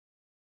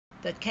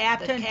The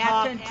Captain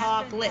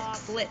Talk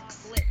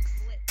Flicks.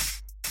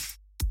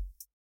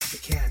 The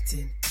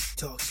Captain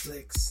talks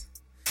flicks.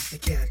 The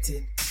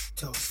Captain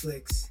talks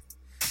flicks.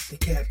 The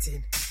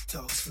Captain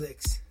talks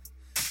flicks.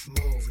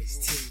 Movies,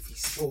 TV,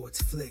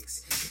 sports,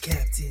 flicks. The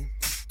Captain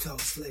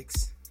talks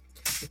flicks.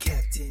 The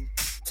Captain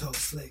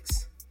talks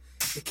flicks.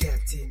 The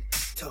Captain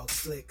talks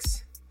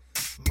flicks.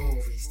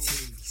 Movies,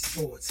 TV,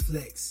 sports,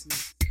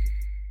 flicks.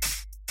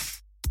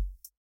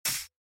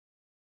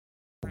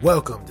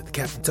 Welcome to the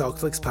Captain Talk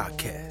Flicks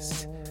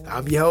podcast.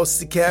 I'm your host,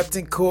 the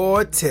Captain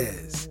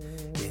Cortez,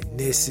 and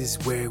this is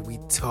where we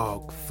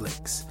talk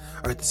flicks.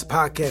 Alright, this is a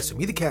podcast where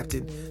me, the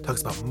Captain,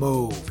 talks about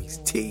movies,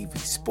 TV,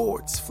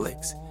 sports,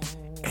 flicks,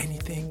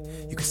 anything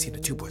you can see on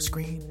the two-board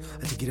screen. I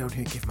like to get out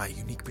here and give my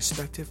unique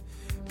perspective,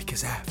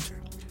 because after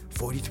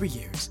 43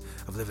 years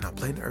of living on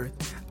planet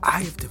Earth,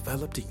 I have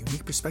developed a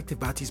unique perspective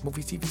about these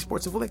movies, TV,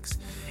 sports, and flicks.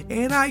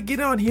 And I get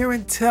on here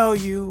and tell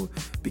you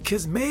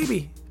because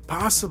maybe,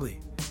 possibly,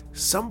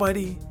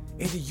 somebody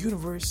in the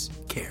universe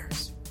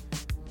cares.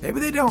 Maybe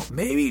they don't.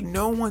 Maybe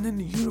no one in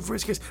the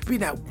universe cares. Maybe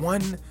not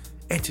one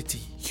entity,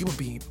 human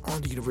being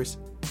in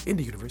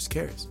the universe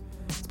cares.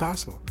 It's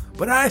possible.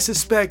 But I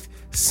suspect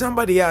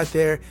somebody out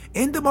there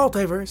in the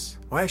multiverse,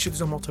 well, actually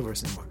there's no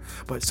multiverse anymore,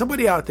 but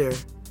somebody out there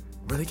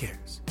really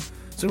cares.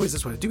 So anyways,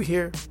 that's what I do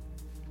here.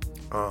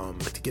 I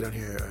like to get on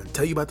here and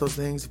tell you about those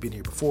things. If you've been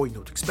here before, you know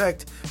what to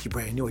expect. If you're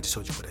brand new, I just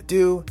told you what I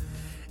do.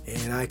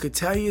 And I could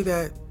tell you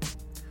that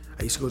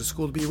I used to go to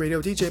school to be a radio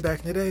DJ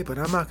back in the day, but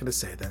I'm not going to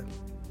say that.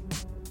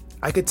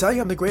 I could tell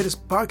you I'm the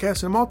greatest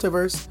podcaster in the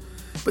multiverse,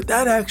 but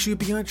that actually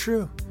would be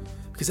untrue.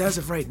 Because as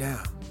of right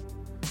now,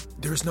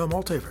 there's no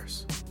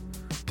multiverse.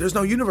 There's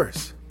no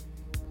universe.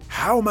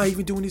 How am I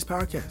even doing these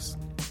podcasts?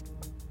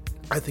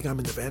 I think I'm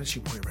in the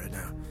vanishing point right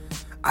now.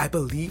 I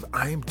believe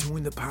I am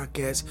doing the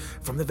podcast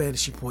from the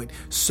vanishing point.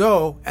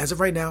 So, as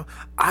of right now,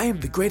 I am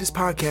the greatest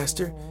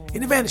podcaster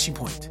in the vanishing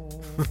point.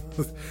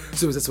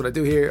 So that's what I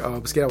do here.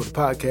 Let's get out with the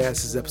podcast.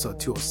 This is episode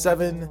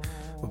 207.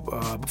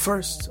 But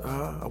first,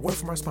 a word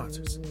from our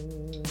sponsors.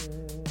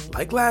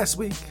 Like last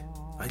week,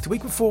 like the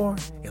week before,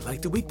 and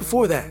like the week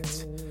before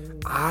that,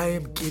 I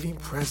am giving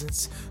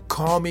presents.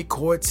 Call me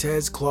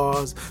Cortez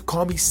Claus.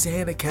 Call me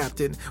Santa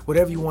Captain.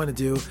 Whatever you want to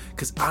do,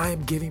 because I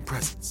am giving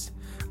presents.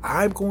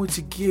 I'm going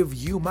to give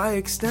you my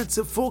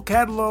extensive full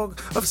catalog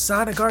of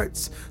Sonic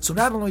arts. So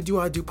not only do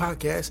I do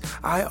podcasts,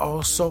 I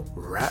also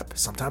rap.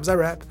 Sometimes I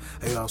rap.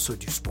 I also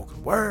do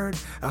spoken word.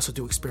 I also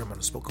do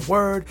experimental spoken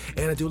word.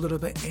 And I do a little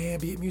bit of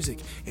ambient music.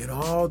 And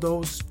all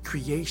those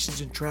creations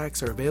and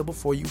tracks are available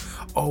for you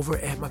over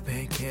at my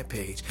Bandcamp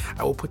page.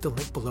 I will put the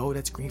link below.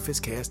 That's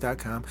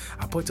greenfistcast.com.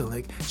 I'll put the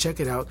link.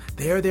 Check it out.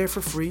 They're there for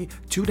free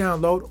to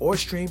download or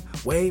stream,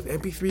 wave,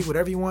 MP3,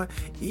 whatever you want.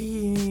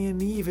 And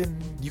even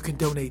you can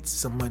donate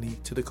some money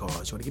to the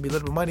cause. You want to give me a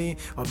little bit of money,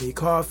 I'll make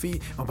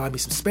coffee, I'll buy me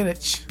some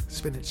spinach,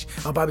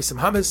 I'll buy me some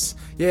hummus.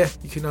 Yeah,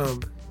 you can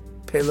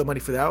pay a little money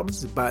for the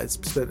albums,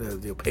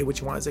 pay what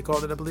you want, as they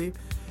call it, I believe.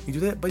 You do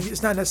that, but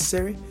it's not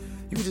necessary.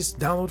 You can just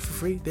download for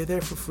free. They're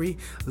there for free.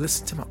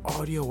 Listen to my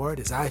audio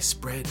art as I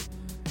spread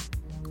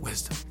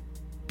wisdom.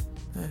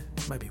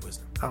 It might be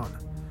wisdom, I don't know.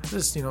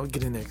 Just,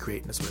 get in there and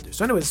create, and that's what I do.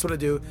 So anyway, that's what I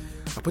do.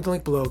 I'll put the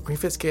link below,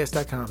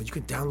 greenfistcast.com, and you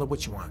can download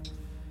what you want.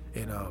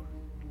 And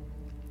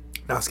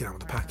now let's get on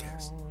with the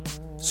podcast.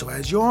 So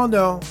as you all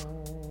know,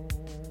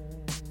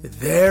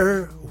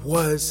 there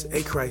was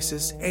a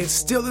crisis, and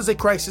still is a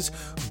crisis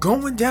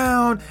going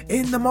down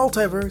in the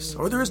multiverse,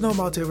 or there is no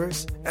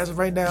multiverse. As of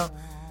right now,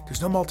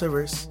 there's no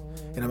multiverse,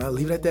 and I'm going to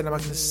leave it at that. I'm not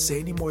going to say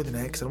any more than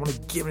that, because I don't want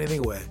to give anything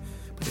away,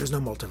 but there's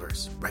no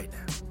multiverse right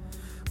now.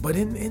 But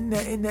in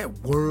that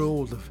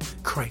world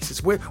of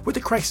crisis, where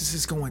the crisis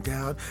is going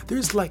down,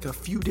 there's like a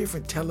few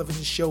different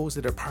television shows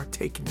that are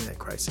partaking in that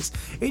crisis.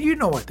 And you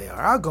know what they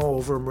are. I'll go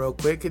over them real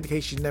quick in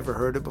case you've never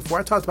heard it before.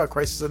 I talked about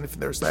Crisis on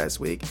Infinite Earths last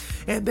week.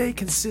 And they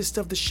consist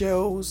of the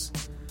shows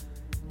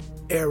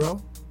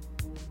Arrow,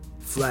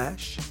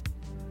 Flash,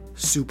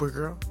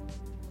 Supergirl,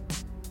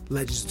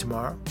 Legends of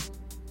Tomorrow,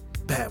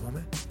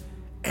 Batwoman,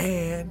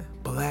 and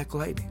Black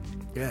Lightning.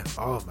 Yeah,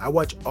 all of them. I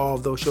watch all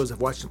of those shows.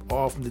 I've watched them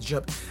all from the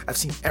jump. I've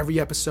seen every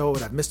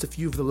episode. I've missed a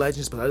few of the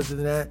Legends, but other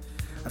than that,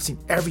 I've seen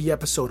every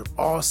episode of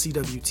all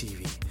CW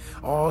TV,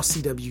 all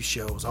CW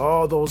shows,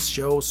 all those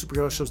shows,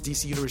 superhero shows,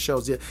 DC Universe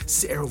shows,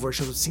 Arrowverse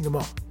shows. I've seen them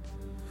all.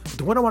 But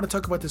the one I want to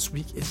talk about this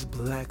week is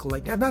Black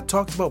Lightning. I've not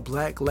talked about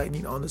Black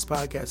Lightning on this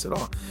podcast at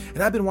all.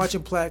 And I've been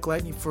watching Black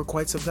Lightning for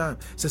quite some time.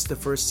 Since the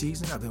first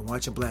season, I've been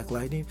watching Black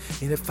Lightning,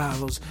 and it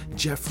follows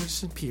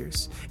Jefferson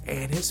Pierce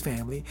and his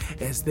family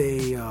as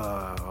they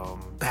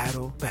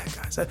battle bad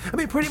guys. I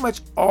mean, pretty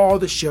much all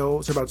the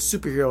shows are about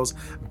superheroes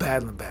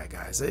battling bad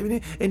guys. I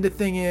mean, and the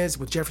thing is,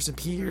 with Jefferson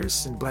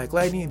Pierce and Black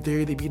Lightning,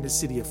 they be in the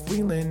city of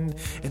Freeland,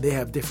 and they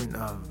have different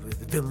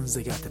villains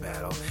they got to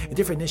battle and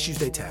different issues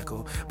they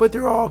tackle. But they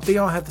all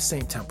have the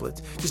same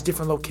template, just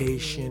different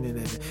location and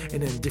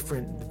then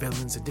different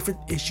villains and different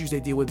issues they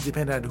deal with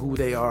depending on who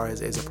they are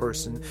as a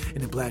person. And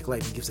then Black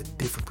Lightning gives a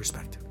different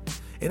perspective.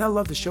 And I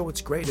love the show.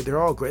 It's great.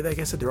 They're all great. Like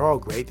I said, they're all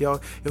great. You'll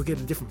get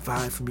a different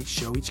vibe from each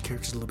show. Each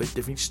character's a little bit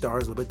different. Each star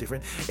is a little bit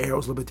different.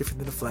 Arrow's a little bit different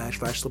than the Flash.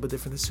 Flash is a little bit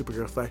different than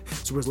Supergirl.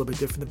 Supergirl's a little bit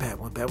different than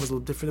Batman. Batman's a little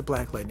different than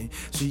Black Lightning.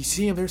 So you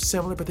see them, they're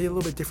similar, but they're a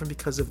little bit different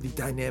because of the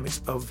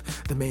dynamics of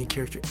the main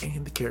character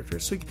and the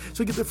characters. So you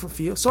get a different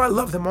feel. So I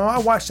love them all. I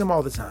watch them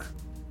all the time.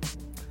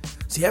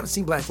 So you haven't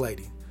seen Black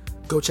Lightning,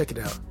 go check it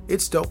out.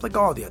 It's dope like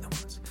all the other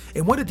ones.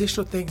 And one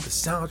additional thing, the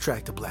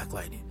soundtrack to Black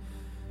Lightning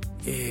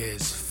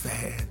is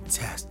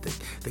fantastic.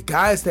 The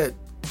guys that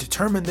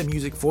determined the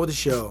music for the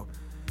show,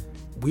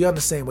 we on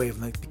the same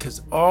wavelength,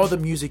 because all the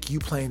music you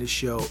play in the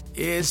show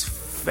is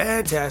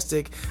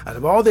fantastic. Out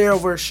of all the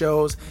Arrowverse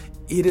shows,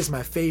 it is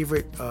my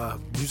favorite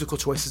musical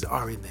choices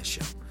are in this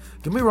show.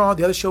 Don't get me wrong,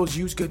 the other shows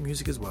use good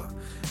music as well,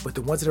 but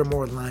the ones that are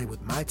more aligned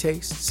with my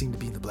taste seem to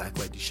be in the Black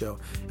Lightning show.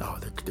 Oh,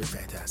 they're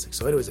fantastic.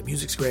 So anyways, the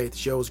music's great, the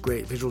show's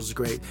great, visuals is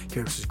great,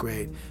 characters is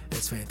great.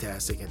 It's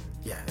fantastic, and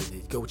yeah,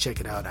 go check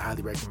it out. I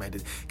highly recommend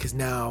it, because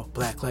now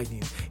Black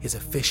Lightning is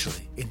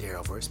officially in the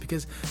Arrowverse,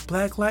 because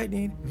Black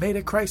Lightning made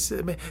a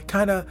crisis,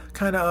 kind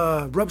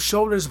of rubbed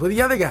shoulders with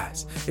the other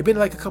guys. It's been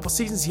like a couple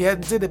seasons he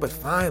hadn't did it, but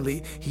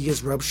finally he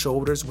has rubbed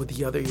shoulders with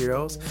the other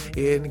heroes.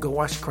 And go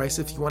watch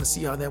Crisis if you want to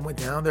see how that went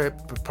down. There,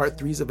 part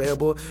 3 is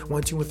available.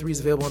 1, 2, and 3 is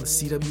available on the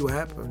CW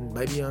app, and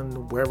maybe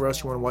on wherever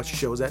else you want to watch your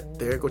shows at.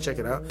 There, go check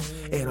it out.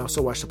 And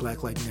also watch the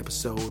Black Lightning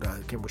episode. I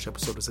can't remember which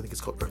episode it is. I think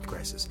it's called Earth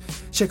Crisis.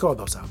 Check all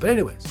those out. But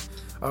anyways,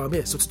 so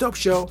it's a dope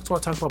show. That's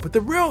what I talk about. But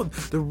the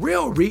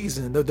real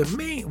reason,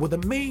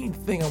 the main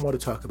thing I want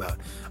to talk about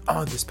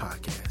on this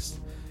podcast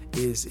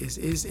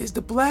is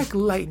the Black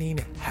Lightning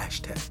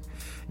hashtag.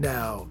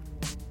 Now,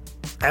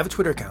 I have a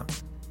Twitter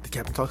account, the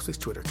Captain Talks Flicks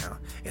Twitter account,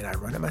 and I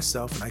run it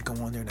myself, and I go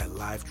on there and I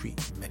live tweet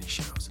many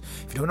shows.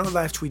 If you don't know what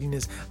live tweeting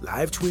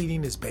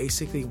is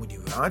basically when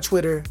you're on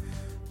Twitter,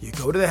 you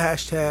go to the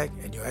hashtag,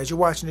 and as you're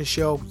watching the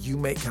show, you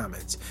make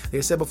comments. Like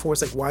I said before,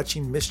 it's like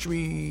watching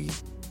Mystery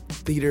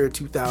Theater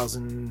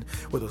 2000,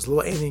 where those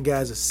little alien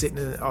guys are sitting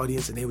in the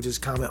audience and they would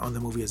just comment on the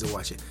movie as they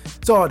watch it.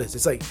 That's all it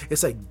is.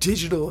 It's like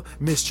digital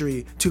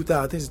Mystery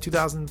 2000. I think it's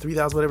 2000,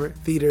 3000, whatever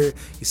theater.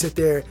 You sit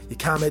there, you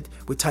comment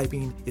with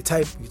typing. You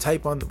type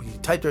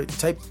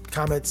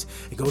comments.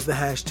 It goes to the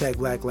hashtag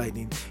Black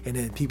Lightning, and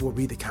then people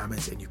read the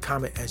comments and you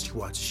comment as you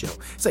watch the show.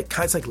 It's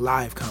like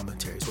live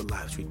commentary is what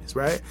live streaming is,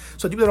 right?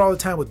 So I do that all the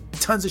time with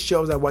tons of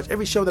shows I watch.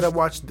 Every show that I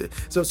watch.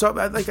 So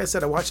like I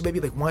said, I watch maybe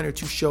like 1 or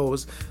 2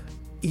 shows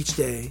each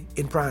day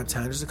in prime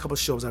time. There's a couple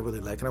shows I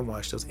really like, and I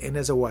watch those. And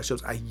as I watch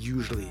those, I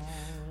usually,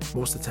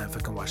 most of the time, if I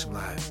can watch them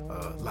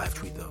live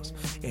tweet those.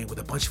 And with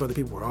a bunch of other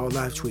people, we're all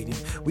live tweeting.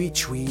 We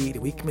tweet,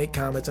 and we can make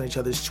comments on each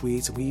other's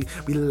tweets, and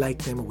we like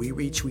them, and we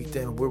retweet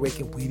them, and we're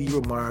making witty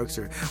remarks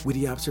or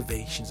witty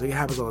observations. It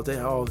happens all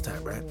the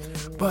time, right?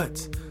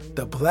 But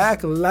the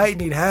Black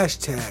Lightning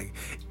hashtag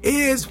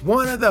is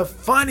one of the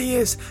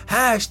funniest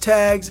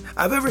hashtags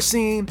I've ever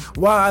seen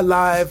while I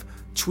live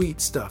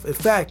tweet stuff. In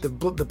fact, the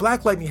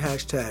Black Lightning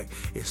hashtag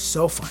is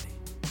so funny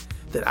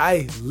that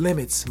I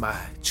limit my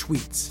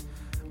tweets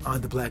on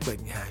the Black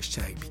Lightning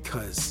hashtag,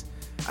 because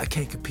I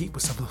can't compete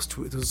with some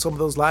of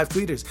those live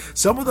tweeters.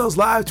 Some of those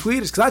live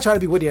tweeters, because I try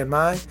to be witty on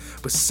mine,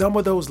 but some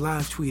of those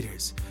live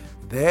tweeters,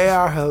 they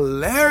are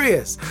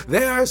hilarious.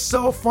 They are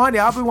so funny.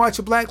 I've been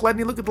watching Black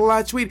Lightning, look at the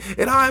live tweet,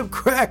 and I'm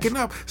cracking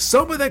up.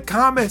 Some of the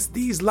comments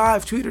these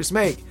live tweeters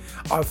make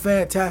are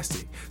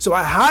fantastic. So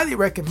I highly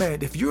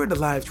recommend, if you're into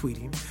live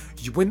tweeting,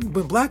 when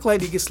Black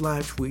Lightning gets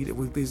live tweeted,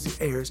 when this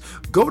airs,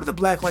 go to the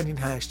Black Lightning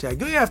hashtag. You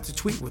don't have to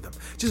tweet with them.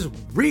 Just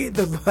read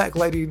the Black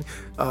Lightning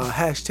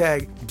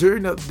hashtag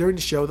during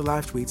the show, the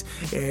live tweets,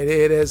 and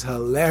it is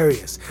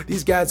hilarious.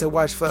 These guys that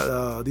watch,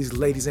 these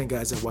ladies and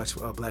guys that watch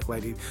Black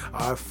Lightning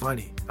are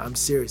funny. I'm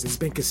serious. It's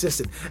been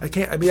consistent.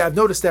 I've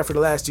noticed that for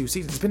the last 2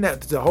 seasons. It's been that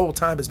the whole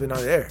time it's been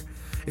on air.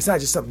 It's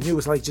not just something new.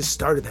 It's like it just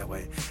started that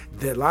way.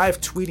 The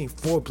live tweeting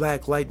for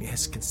Black Lightning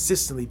has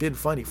consistently been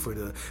funny for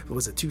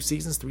 2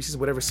 seasons, 3 seasons,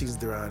 whatever seasons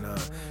they're on.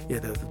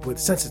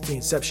 Since the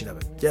inception of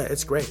it. Yeah,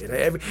 it's great. And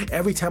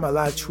every time I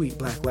live tweet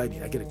Black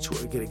Lightning, I get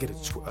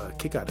a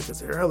kick out of it, because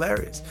they're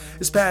hilarious.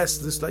 This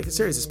past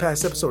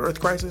episode,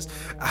 Earth Crisis,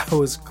 I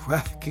was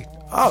cracking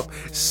up.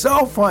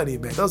 So funny,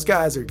 man. Those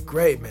guys are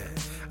great, man.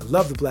 I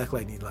love the Black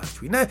Lightning live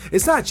tweet. Now,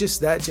 it's not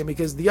just that, Jimmy,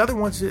 because the other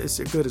ones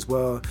are good as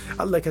well.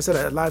 Like I said,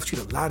 I live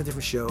tweet a lot of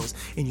different shows,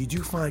 and you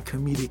do find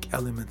comedic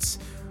elements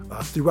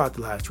throughout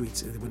the live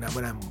tweets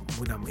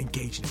when I'm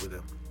engaging with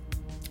them.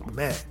 But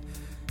man,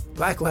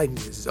 Black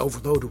Lightning is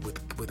overloaded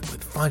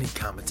with funny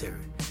commentary.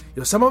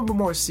 Some of them are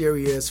more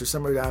serious, or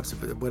some are the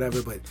opposite,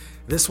 whatever. But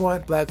this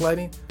one, Black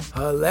Lightning,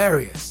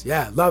 hilarious.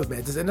 Yeah, love it, man.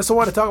 And that's what I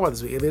want to talk about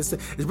this week. That's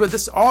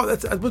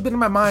been in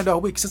my mind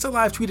all week since I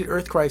live tweeted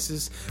Earth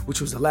Crisis,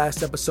 which was the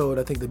last episode.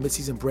 I think the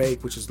mid-season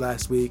break, which was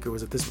last week, or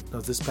was it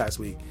this past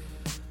week?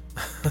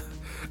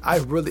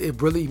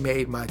 It really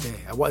made my day.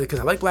 Because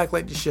I like Black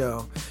Lightning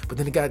show, but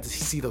then I got to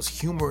see those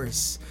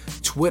humorous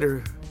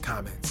Twitter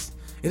comments.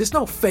 And it's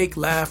no fake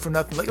laugh or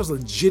nothing. Like, I was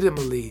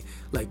legitimately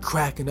like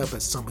cracking up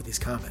at some of these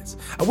comments.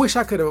 I wish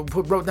I could have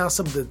wrote down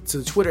some of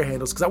the Twitter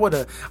handles, because I would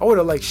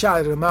have like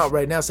shouted them out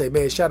right now. Say,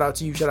 man, shout out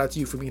to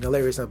you for being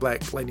hilarious on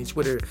Black Lightning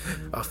Twitter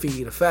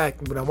feed. In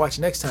fact, when I watch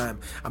next time,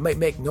 I might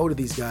make note of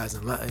these guys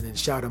and then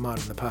shout them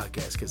out in the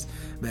podcast, because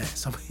man,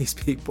 some of these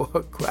people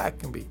are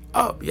cracking me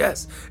up.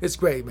 Yes, it's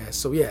great, man.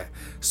 So yeah,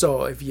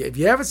 so if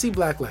you haven't seen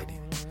Black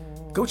Lightning,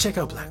 go check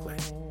out Black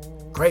Lightning.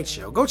 Great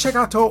show. Go check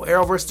out the whole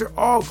Arrowverse. They're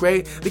all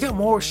great. They got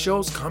more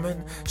shows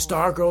coming.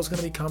 Stargirl's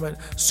gonna be coming.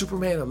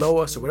 Superman and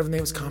Lois, or whatever the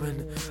name is,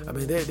 coming. I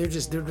mean, they're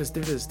just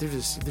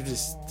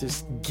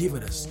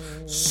giving us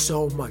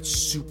so much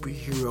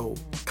superhero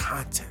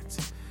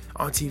content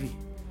on TV,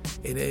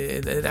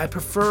 and I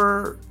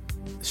prefer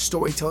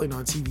storytelling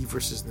on TV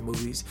versus the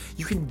movies.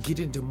 You can get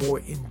into more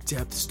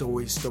in-depth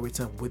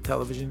storytelling with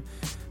television.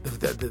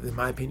 In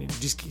my opinion, you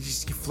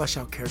just flesh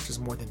out characters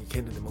more than you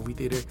can in the movie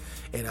theater,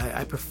 and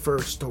I prefer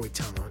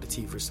storytelling on the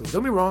TV versus the movie.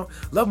 Don't be wrong,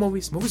 love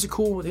movies. Movies are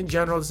cool in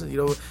general. You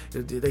know,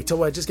 they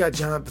told me I just got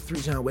the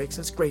 3 John Wicks.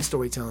 That's great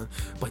storytelling.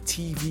 But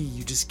TV,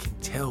 you just can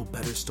tell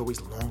better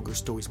stories, longer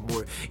stories,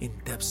 more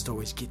in-depth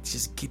stories. Get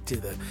to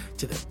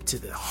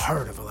the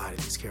heart of a lot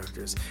of these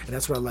characters, and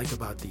that's what I like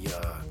about the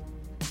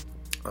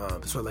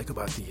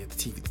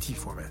TV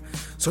format.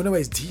 So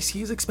anyways, DC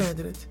has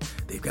expanded it.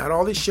 They've got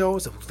all these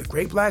shows, the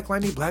Great Black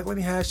Lightning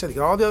Hastag, they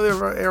got all the other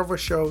Arrowverse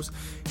shows,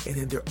 and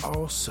then they're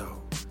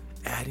also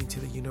adding to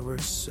the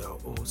universe.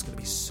 So it's going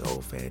to be so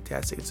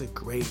fantastic. It's a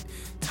great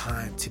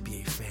time to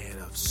be a fan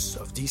of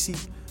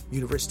DC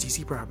universe,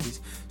 DC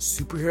properties,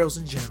 superheroes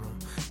in general,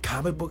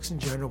 comic books in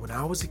general. When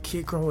I was a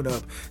kid growing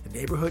up, the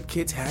neighborhood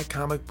kids had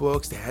comic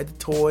books, they had the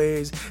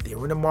toys, they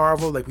were into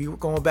Marvel. Like, we were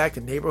going back to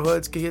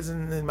neighborhoods, kids,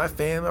 and my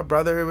family, my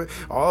brother,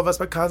 all of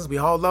us, my cousins, we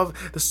all loved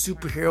the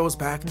superheroes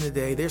back in the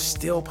day. They're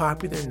still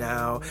popular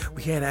now.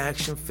 We had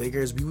action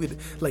figures. We would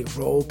like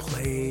role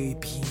play,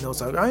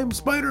 like, I am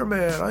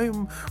Spider-Man, I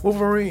am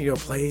Wolverine,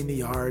 play in the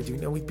yard.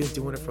 We've been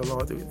doing it for a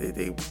long time.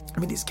 I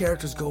mean, these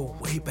characters go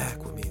way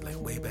back with me, like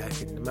way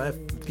back in my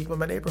people in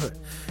my neighborhood.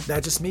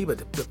 Not just me, but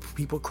the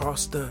people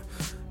across the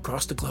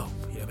globe.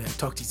 I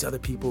talked to these other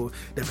people,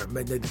 never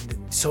met,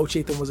 didn't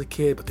associate them as a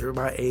kid, but they were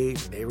my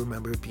age, and they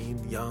remember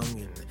being young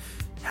and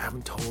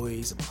having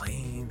toys and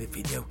playing the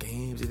video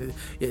games.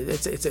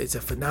 It's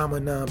a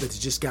phenomenon that's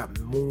just got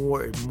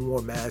more and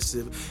more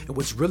massive. And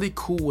what's really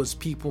cool is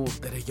people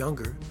that are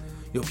younger,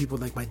 people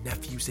like my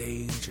nephew's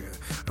age, or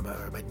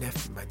my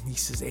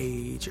niece's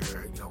age,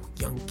 or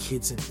young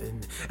kids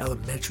in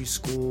elementary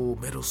school,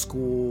 middle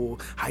school,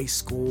 high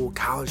school,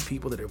 college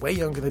people that are way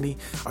younger than me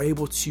are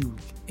able to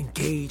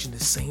engage in the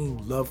same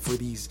love for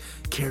these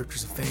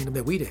characters and fandom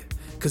that we did.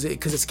 Because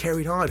it's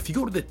carried on. If you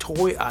go to the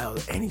toy aisle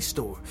at any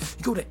store,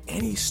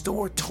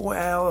 toy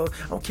aisle,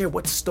 I don't care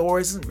what the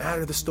store is, it doesn't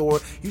matter the store,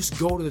 you just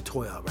go to the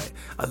toy aisle, right?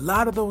 A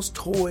lot of those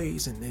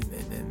toys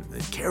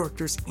and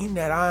characters in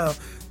that aisle,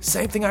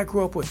 same thing I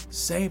grew up with,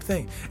 same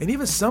thing. And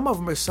even some of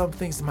them are some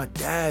things that my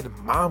dad and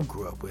mom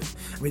grew up with.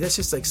 I mean, that's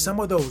just like some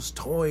of those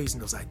toys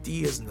and those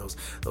ideas and those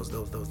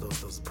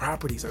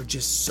properties are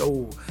just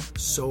so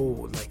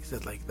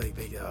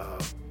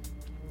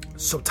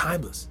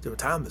timeless. They were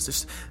timeless.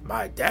 Just,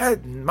 my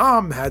dad and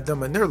mom had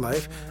them in their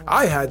life.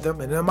 I had them,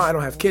 and I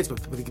don't have kids, but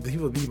the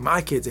people be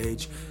my kids'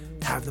 age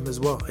have them as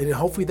well. And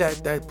hopefully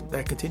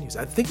that continues.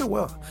 I think it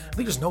will. I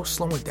think there's no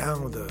slowing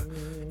down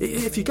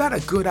if you got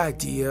a good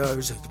idea,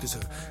 there's a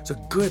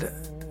good,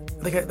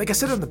 like I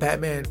said on the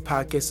Batman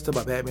podcast, I talked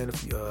about Batman a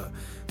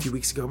few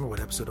weeks ago. I remember what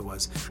episode it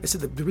was. I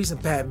said the reason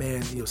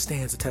Batman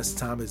stands the test of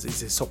time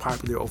is so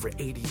popular over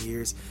 80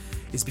 years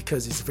is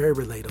because it's very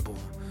relatable.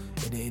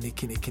 And it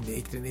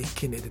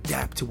can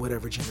adapt to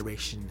whatever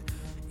generation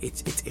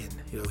it's in.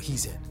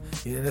 He's in.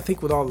 And I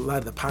think with a lot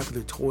of the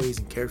popular toys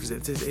and characters,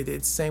 it's the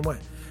same way.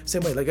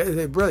 Like,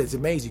 really, it's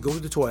amazing. You go to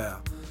the toy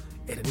aisle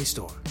at any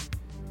store.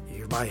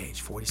 You're my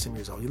age, 40-some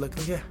years old. You look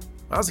like, yeah,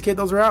 when I was a kid,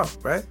 those were out,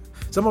 right?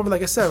 Some of them,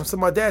 like I said, some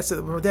of my dad's,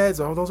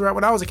 those were out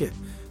when I was a kid.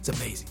 It's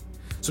amazing.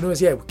 So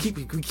anyways, yeah, we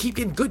keep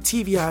getting good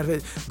TV out of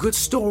it, good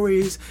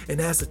stories,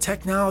 and as the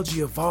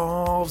technology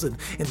evolves and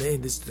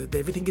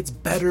everything gets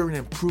better and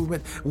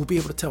improvement, we'll be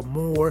able to tell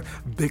more,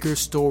 bigger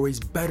stories,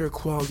 better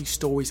quality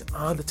stories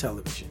on the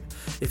television.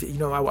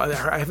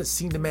 I haven't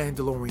seen The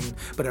Mandalorian,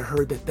 but I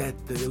heard that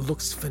it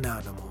looks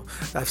phenomenal.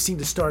 I've seen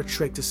the Star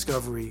Trek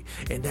Discovery,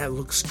 and that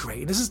looks great.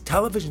 And this is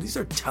television. These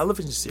are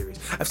television series.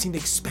 I've seen The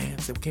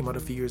Expanse that came out a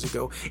few years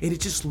ago, and it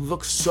just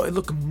looks it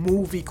looked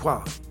movie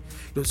quality.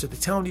 So they're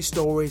telling these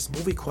stories,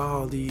 movie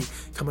quality,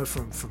 coming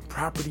from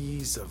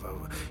properties of,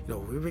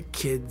 we were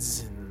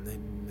kids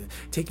and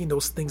taking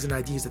those things and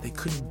ideas that they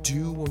couldn't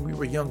do when we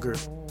were younger.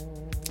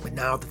 But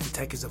now that the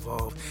tech has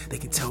evolved, they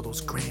can tell those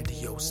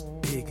grandiose,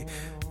 big,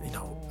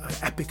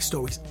 epic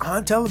stories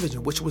on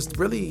television, which was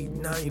really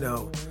not,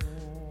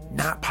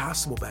 not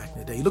possible back in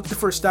the day. You look at the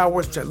first Star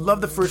Wars, which I love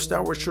the first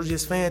Star Wars trilogy,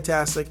 it's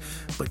fantastic,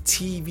 but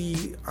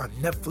TV on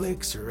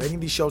Netflix or any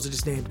of these shows I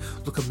just named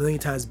look a million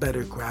times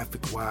better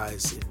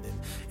graphic-wise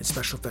and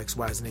special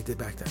effects-wise than they did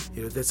back then.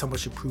 You know, that's how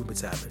much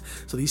improvements happen.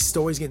 So these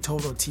stories getting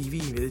told on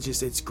TV,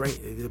 it's great.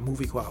 It's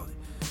movie quality.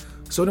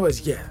 So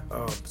anyways,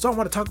 so I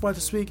want to talk about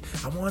this week.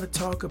 I want to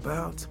talk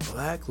about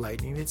Black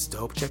Lightning. It's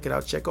dope. Check it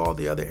out. Check all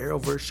the other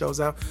Arrowverse shows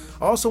out.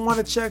 I also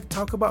want to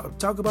talk about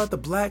the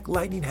Black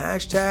Lightning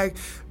hashtag,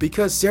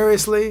 because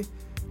seriously,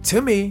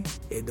 to me,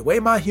 and the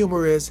way my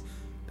humor is,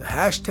 the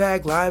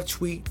hashtag live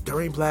tweet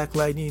during Black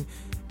Lightning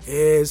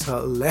is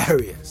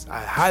hilarious.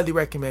 I highly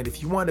recommend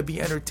if you want to be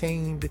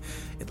entertained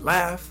and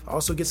laugh,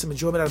 also get some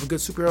enjoyment out of a good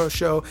superhero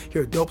show,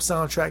 hear a dope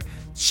soundtrack,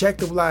 check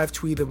the live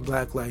tweet of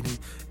Black Lightning.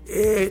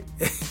 It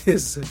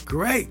is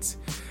great.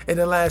 And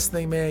the last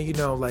thing, man,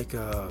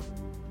 the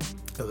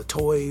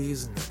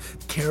toys and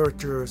the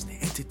characters and the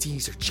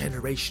entities are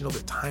generational,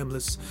 they're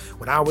timeless.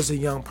 When I was a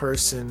young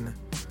person,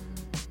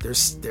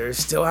 they're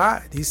still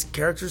hot. These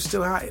characters are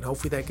still hot, and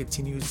hopefully that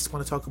continues. I just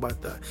want to talk about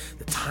the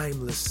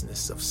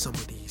timelessness of some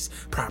of these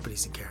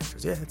properties and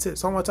characters. Yeah, that's it.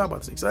 So I want to talk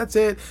about this week. So that's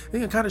it. I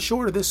think I'm kind of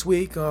shorter this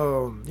week.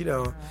 I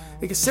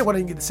can say what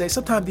I need to say.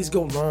 Sometimes these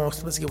go long,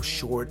 sometimes they go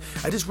short.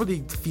 I just really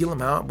feel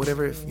them out.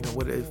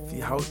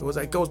 How it goes.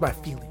 It goes by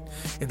feeling.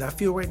 And I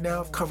feel right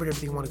now I've covered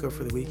everything I want to go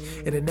for the week.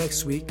 And then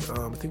next week,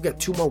 I think we've got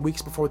 2 more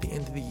weeks before the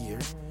end of the year.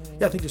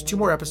 Yeah, I think there's 2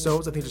 more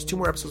episodes. I think there's 2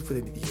 more episodes for the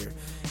end of the year.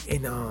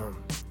 And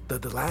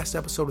the last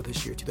episode of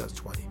this year,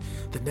 2020,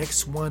 the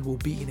next one will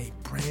be in a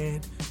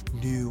brand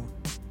new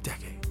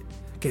decade.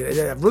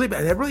 Okay, I've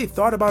really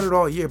thought about it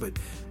all year, but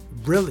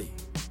really,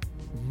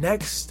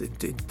 next in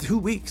 2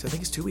 weeks, I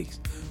think it's 2 weeks.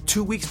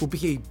 2 weeks will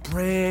be a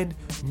brand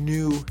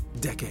new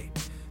decade.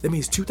 That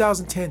means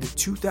 2010 to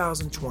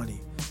 2020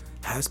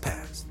 has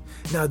passed.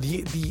 Now,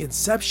 the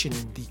inception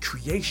and the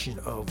creation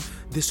of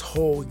this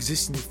whole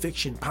Existing in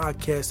Fiction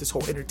podcast, this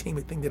whole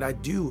entertainment thing that I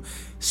do,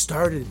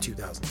 started in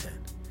 2010.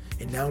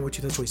 And now we're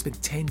 2020. It's been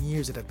 10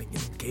 years that I've been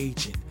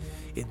engaging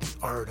in the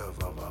art of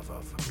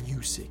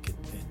music and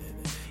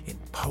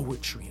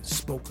poetry and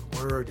spoken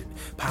word and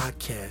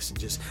podcasts, and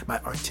just my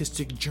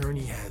artistic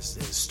journey has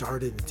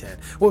started in 10.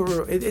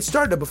 Well, it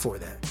started before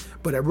that,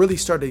 but I really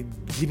started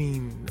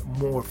getting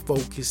more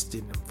focused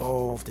and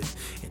involved and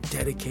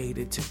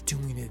dedicated to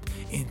doing it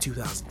in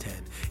 2010.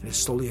 And it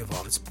slowly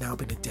evolved. It's now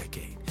been a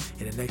decade,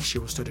 and the next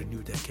year we'll start a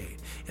new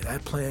decade. And I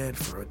plan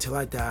for until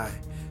I die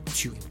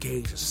to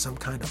engage in some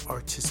kind of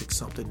artistic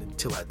something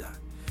until I die.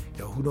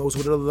 Who knows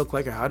what it'll look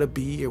like or how to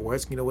be or where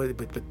it's,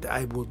 but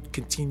I will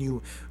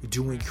continue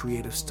doing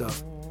creative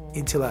stuff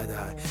until I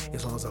die,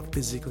 as long as I'm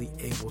physically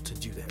able to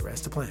do that. Right?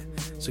 That's the plan.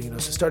 So, so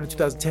starting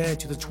 2010,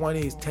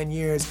 2020 is 10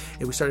 years,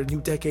 and we started a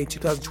new decade,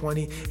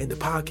 2020, and the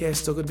podcast is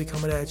still going to be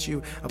coming at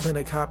you. I plan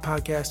to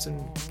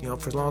podcasting,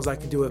 for as long as I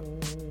can do it.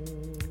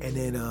 And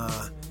then,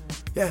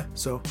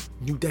 so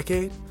new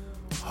decade,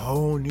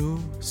 whole new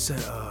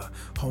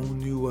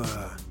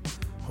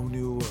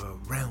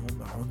realm,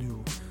 a whole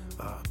new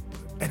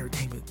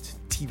entertainment,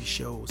 TV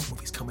shows,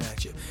 movies coming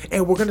at you.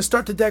 And we're going to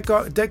start the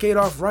decade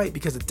off right,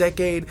 because the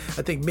decade,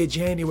 I think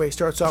mid-January,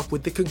 starts off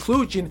with the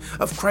conclusion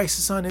of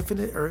Crisis on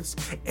Infinite Earths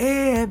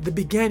and the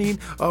beginning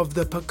of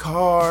the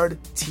Picard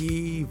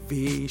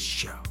TV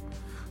show.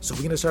 So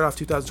we're going to start off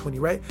 2020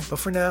 right, but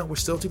for now, we're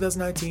still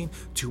 2019.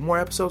 2 more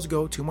episodes to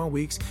go, 2 more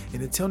weeks,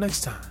 and until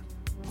next time,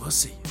 we'll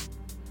see you.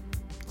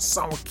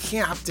 So,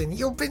 Captain,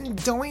 you've been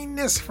doing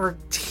this for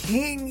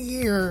 10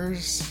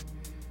 years.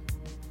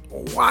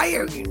 Why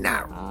are you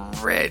not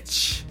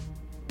rich?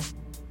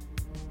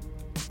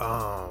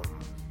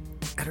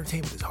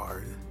 Entertainment is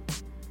hard.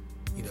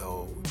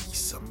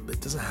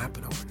 It doesn't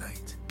happen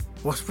overnight.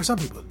 Well, for some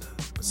people it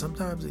does. But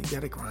sometimes you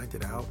gotta grind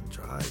it out and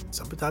try. And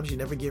sometimes you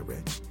never get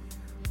rich.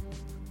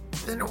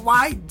 Then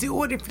why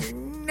do it if you're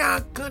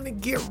not gonna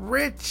get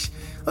rich?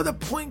 Well, the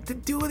point to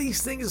do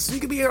these things is so you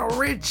can be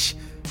rich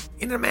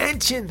in a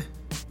mansion.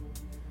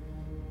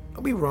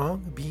 Don't be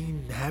wrong.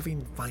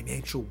 Having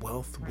financial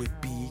wealth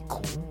would be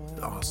cool,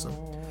 awesome.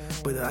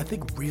 But I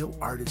think real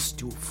artists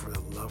do it for the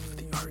love of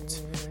the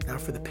art, not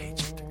for the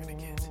paycheck they're gonna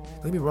get.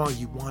 Don't get me wrong.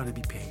 You want to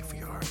be paid for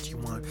your art. You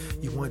want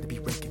to be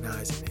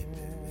recognized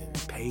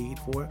and paid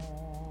for it.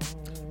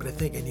 But I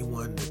think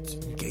anyone that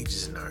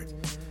engages in art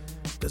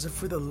does it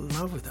for the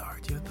love of the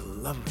art. The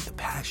love of it, the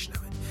passion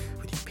of it.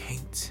 When you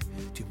paint,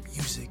 do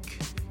music,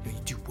 you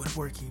do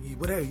woodworking,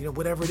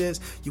 whatever it is,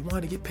 you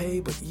want to get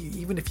paid. But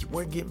even if you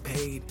weren't getting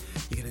paid,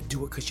 you're gonna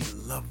do it because you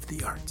love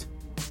the art.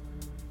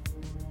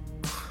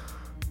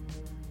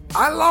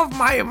 I love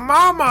my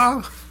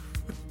mama.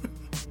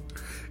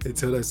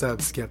 Until next time,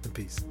 it's Captain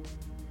Peace.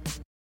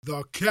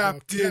 The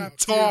Captain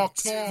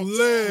Talks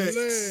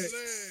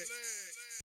Flicks.